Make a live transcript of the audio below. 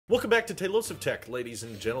Welcome back to Tailosive Tech, ladies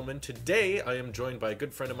and gentlemen. Today, I am joined by a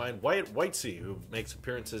good friend of mine, Wyatt Whitesea, who makes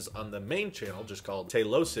appearances on the main channel, just called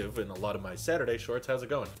Tailosive, in a lot of my Saturday shorts. How's it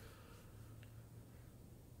going?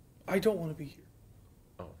 I don't want to be here.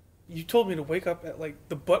 Oh. You told me to wake up at, like,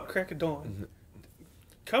 the butt crack of dawn.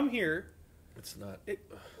 Come here. It's not...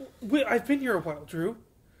 I've been here a while, Drew.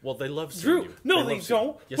 Well, they love seeing you. No, they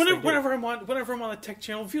don't. Yes, whenever I'm on the tech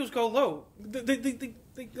channel, views go low.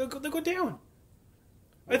 They go down.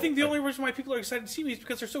 I think the only reason why people are excited to see me is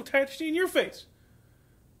because they're so tired of seeing your face.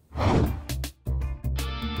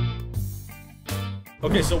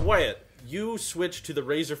 Okay, so Wyatt, you switched to the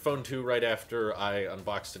Razer Phone 2 right after I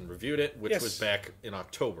unboxed and reviewed it, which was back in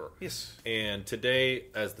October. Yes. And today,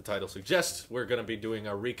 as the title suggests, we're going to be doing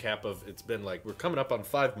a recap of, it's been like, we're coming up on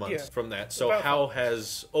 5 months from that. So how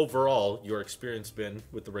has, overall, your experience been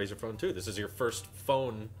with the Razer Phone 2? This is your first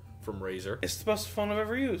phone from Razer. It's the best phone I've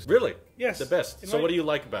ever used. Really? Yes. The best. So what do you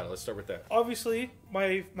like about it? Let's start with that. Obviously,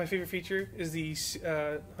 my favorite feature is the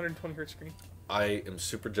 120 hertz screen. I am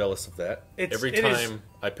super jealous of that. Every time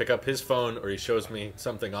I pick up his phone or he shows me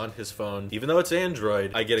something on his phone, even though it's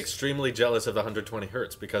Android, I get extremely jealous of the 120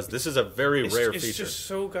 hertz because this is a very rare feature. It's just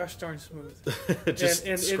so gosh darn smooth. Just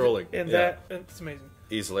scrolling. It's amazing.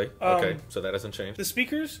 Easily. Okay, so that hasn't changed. The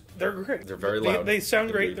speakers, they're great. They're very loud. They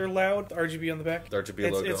sound great. They're loud. The RGB on the back. The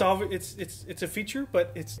RGB logo. It's a feature,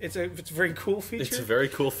 but it's a very cool feature. It's a very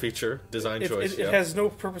cool feature. Design choice. It has no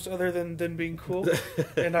purpose other than being cool,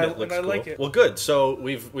 and I like it. Well, good. So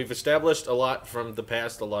we've established a lot from the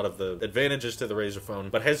past, a lot of the advantages to the Razer phone.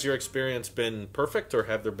 But has your experience been perfect, or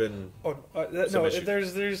have there been some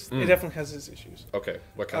issues? It definitely has its issues. Okay,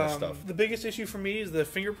 what kind of stuff? The biggest issue for me is the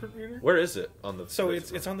fingerprint reader. Where is it on the? So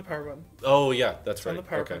it's on the power button. Oh yeah, that's right. On the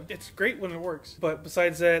power button. It's great when it works, but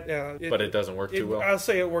besides that, but it doesn't work too well. I'll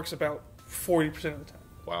say it works about 40% of the time.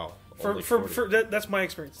 Wow. That's my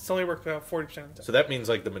experience. It's only worked about 40% of the time. So that means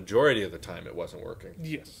like the majority of the time it wasn't working.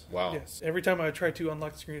 Yes. Wow. Yes. Every time I try to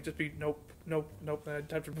unlock the screen, it'd just be nope. And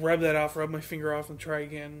I'd have to rub that off, rub my finger off, and try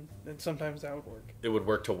again. And sometimes that would work. It would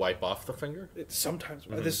work to wipe off the finger? Sometimes.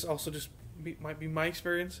 This also just might be my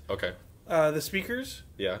experience. Okay. The speakers.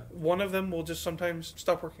 Yeah. One of them will just sometimes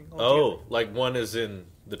stop working altogether. Oh, like one is in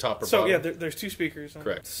the top or bottom. So yeah, there's two speakers.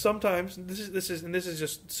 Correct. Sometimes this is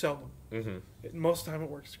just seldom. Most of the time it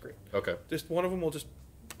works great. Okay. Just one of them will just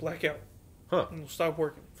black out. Huh. And it'll stop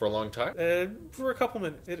working. For a long time? For a couple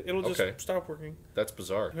minutes. It'll just stop working. That's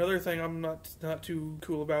bizarre. Another thing I'm not too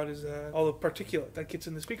cool about is all the particulate that gets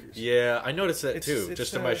in the speakers. Yeah, I noticed that too,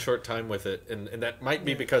 just in my short time with it. And that might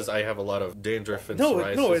be because I have a lot of dandruff and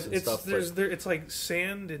psoriasis and stuff. It's like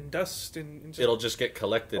sand and dust and it'll just get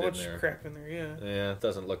collected in there. Crap in there, yeah. Yeah, it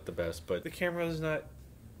doesn't look the best, but... The camera is not...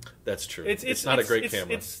 That's true. It's not a great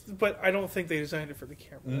camera. But I don't think they designed it for the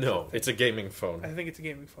camera. No, it's a gaming phone. I think it's a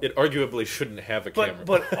gaming phone. It arguably shouldn't have a camera.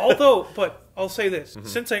 But I'll say this.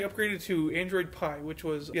 Since I upgraded to Android Pie, which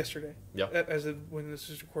was yesterday, when this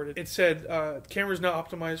is recorded, it said camera's now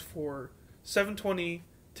optimized for 720,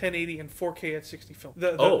 1080, and 4K at 60 film.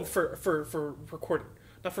 For recording.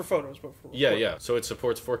 Not for photos, but for recording. Yeah. So it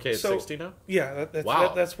supports 4K at 60 now? Yeah,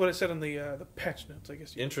 that's what it said on the patch notes, I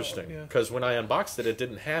guess. Interesting. Because when I unboxed it, it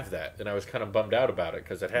didn't have that, and I was kind of bummed out about it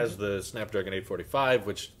because it has the Snapdragon 845,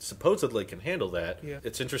 which supposedly can handle that. Yeah.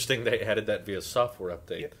 It's interesting they added that via software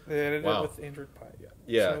update. Yeah, they added it with Android Pie.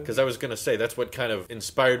 Yeah, because I was going to say, that's what kind of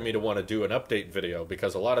inspired me to want to do an update video,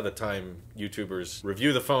 because a lot of the time, YouTubers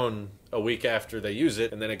review the phone a week after they use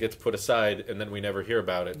it, and then it gets put aside, and then we never hear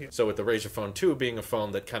about it. Yeah. So with the Razer Phone 2 being a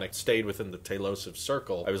phone that kind of stayed within the Tailosive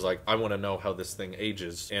circle, I was like, I want to know how this thing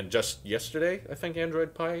ages. And just yesterday, I think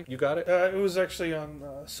Android Pie, you got it? It was actually on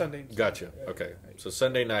Sunday. Gotcha. Okay. So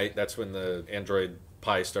Sunday night, that's when the Android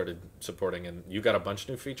Pie started supporting, and you got a bunch of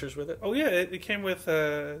new features with it? Oh yeah, it came with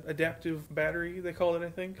adaptive battery, they call it, I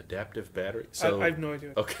think. Adaptive battery? So I have no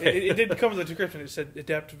idea. Okay. It didn't come with a description. It said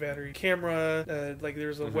adaptive battery, camera, like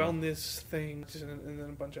there's a wellness thing, and then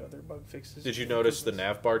a bunch of other bug fixes. Did you notice the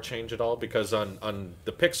nav bar change at all? Because on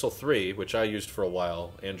the Pixel 3, which I used for a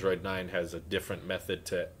while, Android 9 has a different method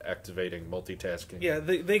to activating multitasking. Yeah,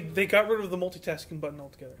 they got rid of the multitasking button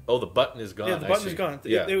altogether. Oh, the button is gone. Yeah, the button is gone.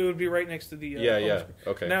 Yeah. It would be right next to the yeah.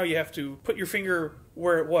 Okay. Now you have to put your finger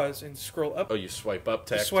where it was and scroll up. Oh, you swipe up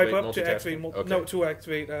to activate multitasking? To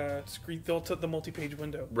activate the multi-page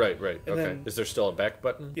window. Right. Okay. Is there still a back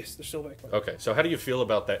button? Yes, there's still a back button. Okay. So how do you feel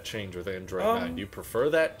about that change with Android 9? Do you prefer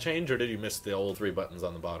that change, or did you miss the old 3 buttons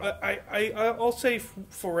on the bottom? I'll say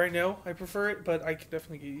for right now, I prefer it, but I can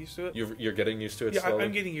definitely get used to it. You're getting used to it slowly? Yeah,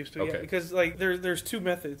 I'm getting used to it, yeah. Because like there's 2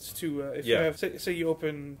 methods to, if you have, say you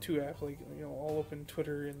open 2 apps, like, I'll open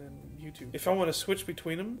Twitter and then YouTube. If I want to switch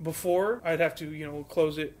between them, before I'd have to,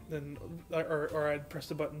 close it, then or I'd press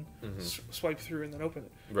the button, swipe through, and then open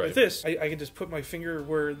it. Right. With this, I can just put my finger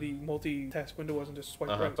where the multitask window was and just swipe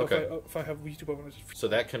right. So if I have YouTube open, so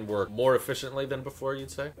that can work more efficiently than before,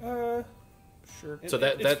 you'd say? Sure. So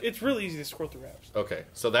it's really easy to scroll through apps. Okay,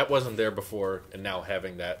 so that wasn't there before, and now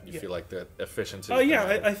having that, you feel like the efficiency. Oh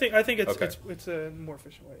yeah, I think it's a more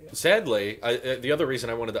efficient way. Yeah. Sadly, the other reason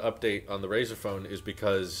I wanted to update on the Razer phone is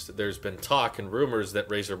because there's been talk and rumors that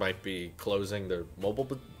Razer might be closing their mobile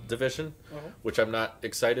division, which I'm not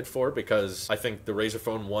excited for because I think the Razer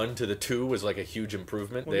phone 1 to the 2 was like a huge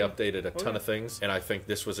improvement. They updated a ton of things, and I think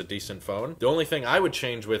this was a decent phone. The only thing I would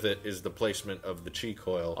change with it is the placement of the Qi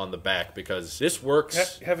coil on the back, because this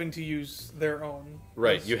works... having to use their own...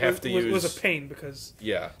 Right, you have to use... was a pain because...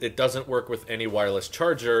 Yeah, it doesn't work with any wireless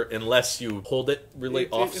charger unless you hold it really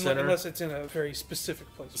off-center. Unless it's in a very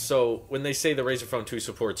specific place. So when they say the Razer phone 2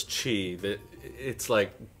 supports Qi, it's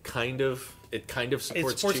like kind of... It kind of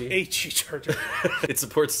supports a Qi charger. It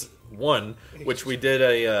supports one, which we did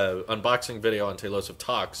a unboxing video on Tailosive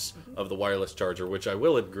Talks of the wireless charger, which I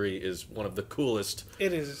will agree is one of the coolest.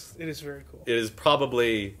 It is very cool. It is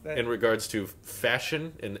probably, in regards to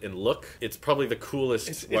fashion and look, it's probably the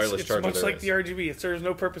coolest wireless charger. It's much like the RGB. It serves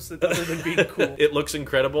no purpose other than being cool. It looks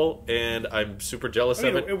incredible, and I'm super jealous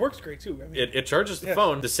of it. It works great too. I mean, it charges the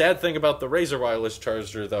phone. The sad thing about the Razer wireless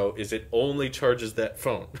charger, though, is it only charges that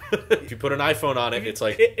phone. If you put an iPhone on it, it's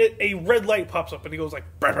like... a red light pops up, and it goes like...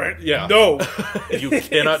 Yeah. No. You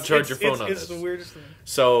cannot charge your phone on this. It's the weirdest thing.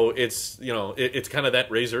 So it's, it's kind of that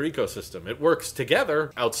Razer ecosystem. It works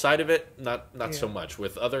together. Outside of it, not so much.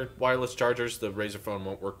 With other wireless chargers, the Razer phone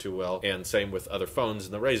won't work too well. And same with other phones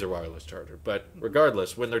and the Razer wireless charger. But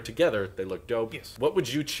regardless, when they're together, they look dope. Yes. What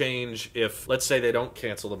would you change if, let's say they don't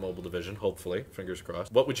cancel the mobile division, hopefully, fingers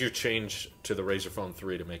crossed. What would you change to the Razer phone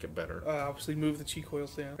 3 to make it better? Obviously move the Qi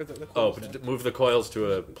coils down. Move the coils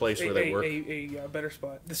to a place where they work. A better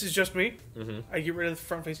spot. This is just me. I get rid of the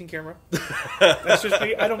front-facing camera. That's just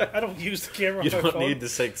me. I don't use the camera. You don't need to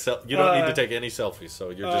take. You don't need to take any selfies. So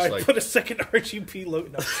you're just like... I put a second RGB logo.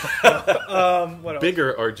 What else?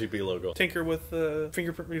 Bigger RGB logo. Tinker with the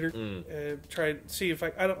fingerprint reader. Try to see if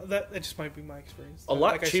I don't. That just might be my experience. A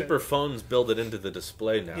lot cheaper phones build it into the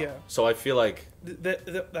display now. Yeah. So I feel like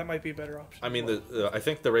that might be a better option. I mean, I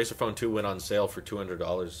think the Razer phone 2 went on sale for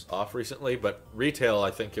 $200 off recently, but retail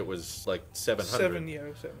I think it was like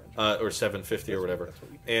 $700. Or $750 or whatever.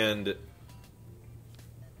 And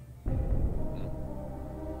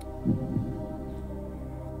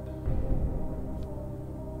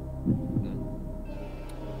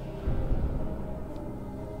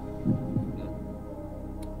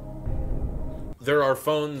there are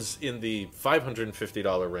phones in the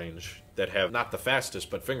 $550 range that have not the fastest,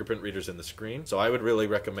 but fingerprint readers in the screen. So I would really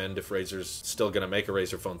recommend, if Razer's still going to make a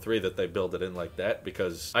Razer phone 3, that they build it in like that,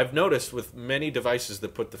 because I've noticed with many devices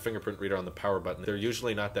that put the fingerprint reader on the power button, they're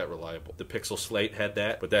usually not that reliable. The Pixel Slate had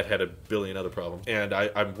that, but that had a billion other problems. And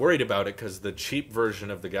I'm worried about it because the cheap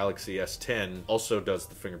version of the Galaxy S10 also does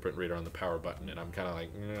the fingerprint reader on the power button, and I'm kind of like,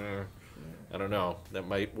 I don't know. That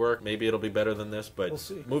might work. Maybe it'll be better than this, but we'll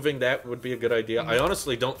see. Moving that would be a good idea. I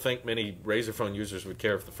honestly don't think many Razer phone users would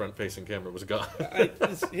care if the front-facing camera was gone.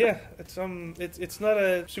 It's not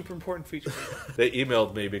a super important feature. They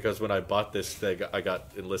emailed me because when I bought this thing, I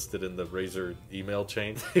got enlisted in the Razer email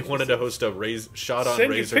chain. They wanted to host a shot on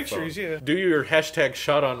Send Razer pictures, phone. Yeah. Do your hashtag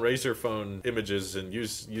shot on Razer phone images and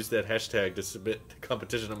use that hashtag to submit to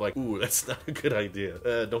competition. I'm like, ooh, that's not a good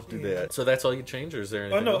idea. Don't do that. So that's all you change, or is there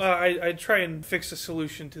anything else? I try and fix a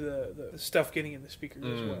solution to the stuff getting in the speakers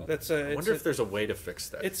as well. I wonder if there's a way to fix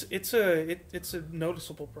that. It's a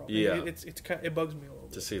noticeable problem. Yeah. It bugs me a little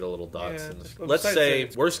bit. To see the little dots. Yeah. Let's say,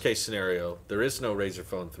 worst case scenario, there is no Razer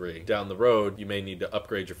phone 3. Down the road, you may need to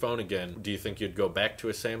upgrade your phone again. Do you think you'd go back to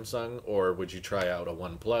a Samsung, or would you try out a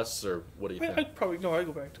OnePlus, or what do you think? I'd probably I'd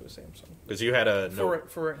go back to a Samsung. Because you had a Note...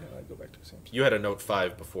 For right now, I'd go back to a Samsung. You had a Note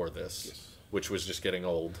 5 before this. Yes. Which was just getting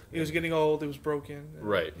old. It was getting old. It was broken.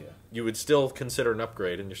 Right. Yeah. You would still consider an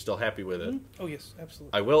upgrade, and you're still happy with it. Oh, yes,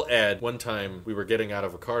 absolutely. I will add, one time we were getting out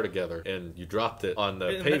of a car together, and you dropped it on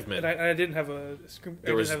the pavement. And I didn't have a screen.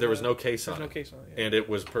 There was no case on it. There was no case on it. Yeah. And it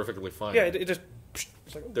was perfectly fine. Yeah, it just...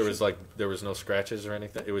 There was no scratches or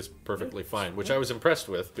anything. It was perfectly fine, which I was impressed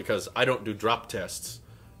with, because I don't do drop tests,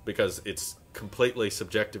 because it's completely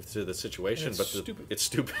subjective to the situation, but it's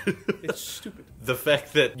stupid. It's stupid. The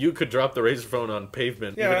fact that you could drop the Razer phone on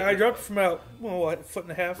pavement. Yeah, I dropped it from about, a foot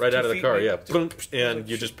and a half. Right out of the car, yeah. And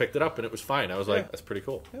you just picked it up and it was fine. I was like, that's pretty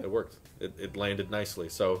cool. Yeah. It worked. It landed nicely.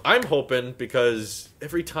 So I'm hoping, because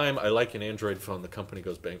every time I like an Android phone, the company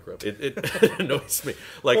goes bankrupt. It annoys me.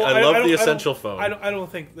 Like, I love the Essential phone. I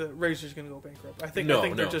don't think the Razer's going to go bankrupt. I think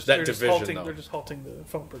they're just halting the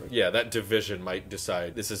phone production. Yeah, that division might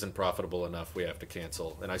decide this isn't profitable enough. We have to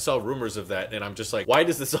cancel. And I saw rumors of that, and I'm just like, why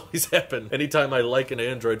does this always happen? Anytime I like an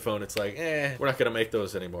Android phone, it's like, we're not going to make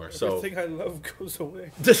those anymore. Everything I love goes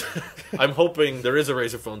away. I'm hoping there is a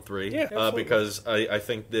Razer Phone 3, because I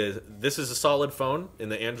think this is a solid phone in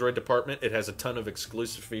the Android department. It has a ton of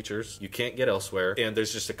exclusive features you can't get elsewhere, and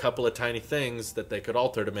there's just a couple of tiny things that they could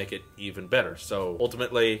alter to make it even better. So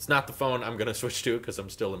ultimately, it's not the phone I'm going to switch to, because I'm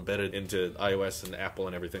still embedded into iOS and Apple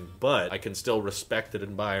and everything, but I can still respect and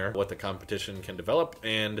admire what the competition can develop,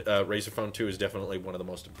 and Razer Phone 2 is definitely one of the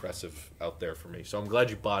most impressive out there for me. So I'm glad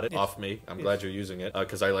you bought it off me. I'm glad you're using it,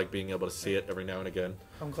 because I like being able to see it every now and again.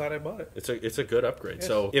 I'm glad I bought it. It's a good upgrade. Yes.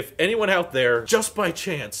 So if anyone out there, just by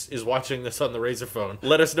chance, is watching this on the Razer phone,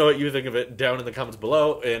 let us know what you think of it down in the comments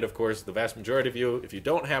below. And of course, the vast majority of you, if you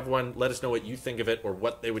don't have one, let us know what you think of it or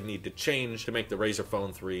what they would need to change to make the Razer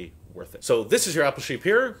Phone 3 worth it. So this is your Apple Sheep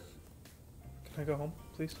here. Can I go home,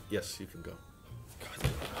 please? Yes, you can go. God.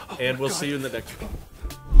 And we'll see you in the next one.